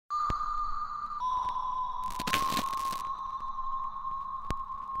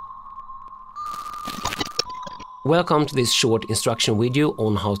Welcome to this short instruction video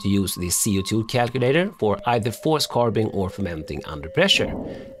on how to use the CO2 calculator for either forced carbing or fermenting under pressure.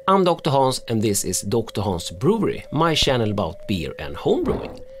 I'm Dr. Hans and this is Dr. Hans Brewery, my channel about beer and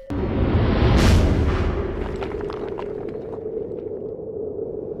homebrewing.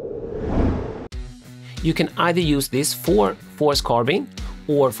 You can either use this for forced carbing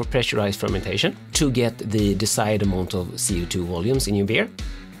or for pressurized fermentation to get the desired amount of CO2 volumes in your beer.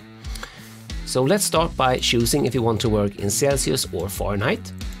 So let's start by choosing if you want to work in Celsius or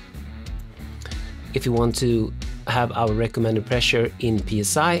Fahrenheit. If you want to have our recommended pressure in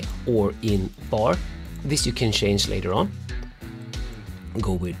PSI or in bar, this you can change later on.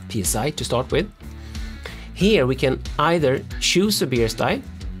 Go with PSI to start with. Here we can either choose a beer style,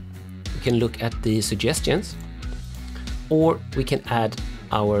 we can look at the suggestions, or we can add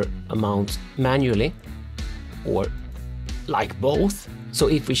our amount manually, or like both. So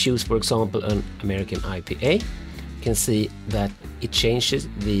if we choose, for example, an American IPA, you can see that it changes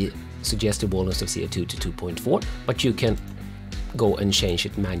the suggested volumes of CO2 to 2.4, but you can go and change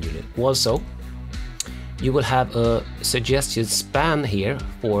it manually. Also, you will have a suggested span here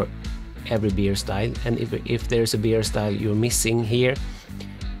for every beer style, and if there's a beer style you're missing here,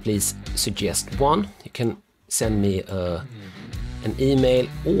 please suggest one. You can send me an email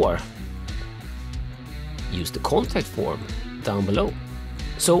or use the contact form down below.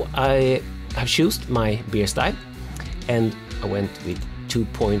 So I have chosen my beer style and I went with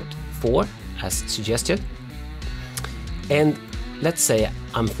 2.4 as suggested. And let's say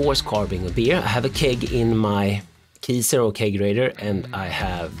I'm forced carbing a beer. I have a keg in my Keyser or kegerator and I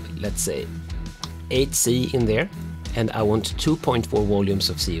have, let's say, 8C in there, and I want 2.4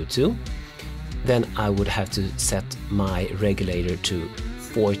 volumes of CO2. Then I would have to set my regulator to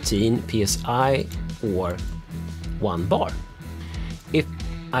 14 psi or 1 bar. If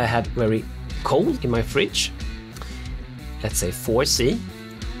I had very cold in my fridge, let's say 4C,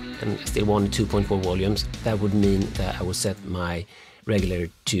 and still wanted 2.4 volumes, that would mean that I would set my regulator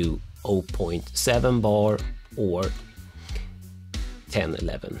to 0.7 bar or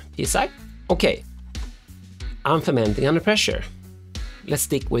 10-11 psi. Okay, I'm fermenting under pressure. Let's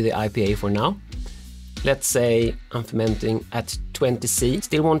stick with the IPA for now. Let's say I'm fermenting at 20C,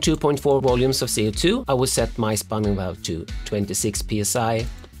 still want 2.4 volumes of CO2. I will set my spanning valve to 26 psi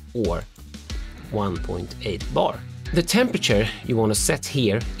or 1.8 bar. The temperature you want to set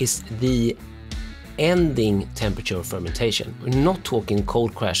here is the ending temperature of fermentation. We're not talking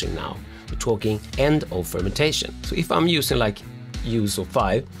cold crashing now, we're talking end of fermentation. So if I'm using like USO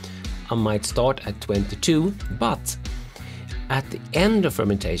 5, I might start at 22, but at the end of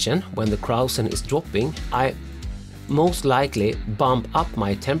fermentation, when the Krausen is dropping, I most likely bump up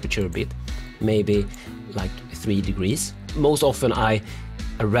my temperature a bit, maybe like 3 degrees. Most often I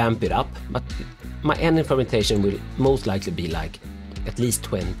ramp it up, but my ending fermentation will most likely be like at least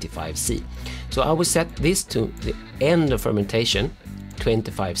 25C. So I will set this to the end of fermentation,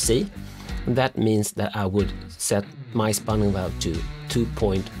 25C, and that means that I would set my spanning valve to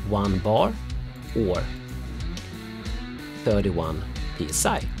 2.1 bar or 31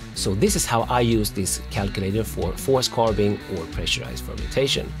 psi. So this is how I use this calculator for forced carbing or pressurized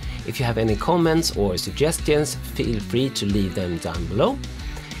fermentation. If you have any comments or suggestions, feel free to leave them down below.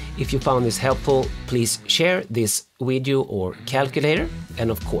 If you found this helpful, please share this video or calculator, and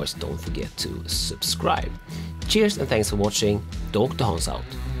of course don't forget to subscribe. Cheers and thanks for watching. Dr. Hans out.